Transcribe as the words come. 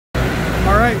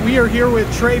right, we are here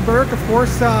with Trey Burke, of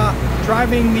course,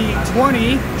 driving the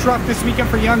 20 truck this weekend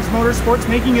for Youngs Motorsports,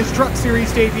 making his Truck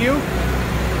Series debut.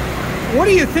 What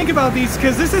do you think about these?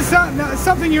 Because this is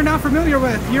something you're not familiar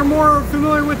with. You're more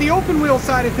familiar with the open wheel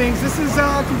side of things. This is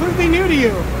completely new to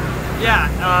you.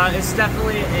 Yeah, it's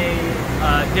definitely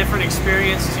a different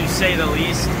experience, to say the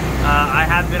least. I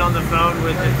have been on the phone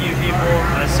with a few people.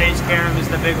 Sage Karam is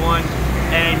the big one,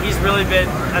 and he's really been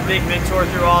a big mentor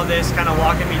through all this, kind of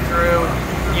walking me through.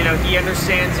 You know, he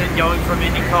understands it, going from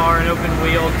IndyCar and open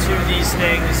wheel to these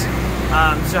things.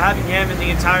 So having him and the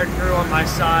entire crew on my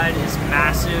side is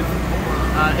massive.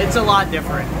 It's a lot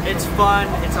different. It's fun,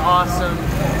 it's awesome,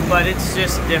 but it's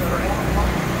just different.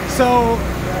 So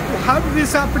how did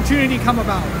this opportunity come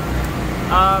about?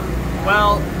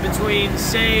 Well, between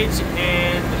Sage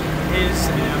and his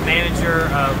manager,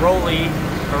 Rolly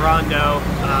Barondo,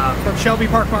 From Shelby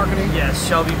Park Marketing. yes,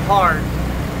 Shelby Park,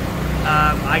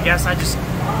 I guess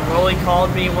Rolly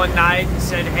called me one night and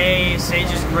said, hey,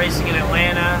 Sage is racing in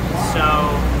Atlanta, so,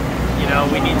 you know,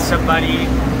 we need somebody,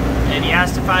 and he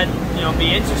asked if I'd,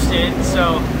 be interested,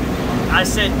 so I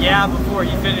said, yeah, before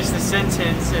he finished the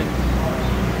sentence,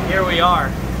 and here we are.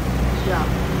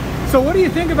 Yeah. So what do you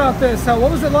think about this?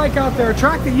 What was it like out there? A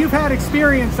track that you've had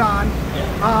experience on.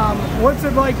 What's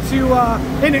it like to,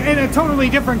 in a totally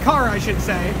different car, I should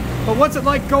say, but what's it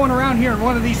like going around here in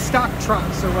one of these stock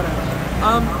trucks or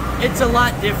whatever? It's a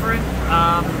lot different,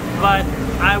 but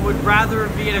I would rather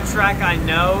be at a track I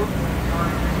know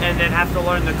and then have to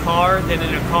learn the car than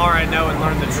in a car I know and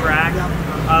learn the track.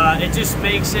 Yeah. It just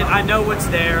makes it, I know what's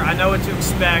there, I know what to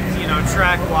expect,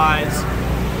 track-wise,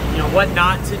 what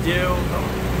not to do.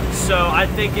 So I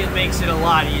think it makes it a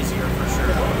lot easier for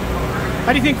sure.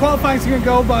 How do you think qualifying's going to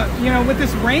go? But with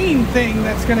this rain thing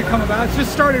that's going to come about, it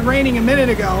just started raining a minute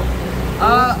ago.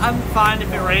 I'm fine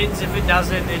if it rains. If it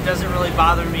doesn't really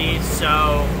bother me.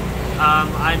 So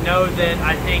I know that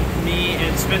I think me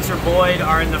and Spencer Boyd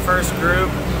are in the first group.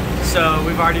 So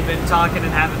we've already been talking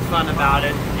and having fun about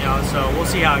it. So we'll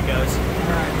see how it goes.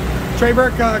 All right. Trey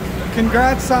Burke,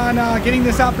 congrats on getting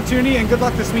this opportunity and good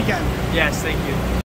luck this weekend. Yes, thank you.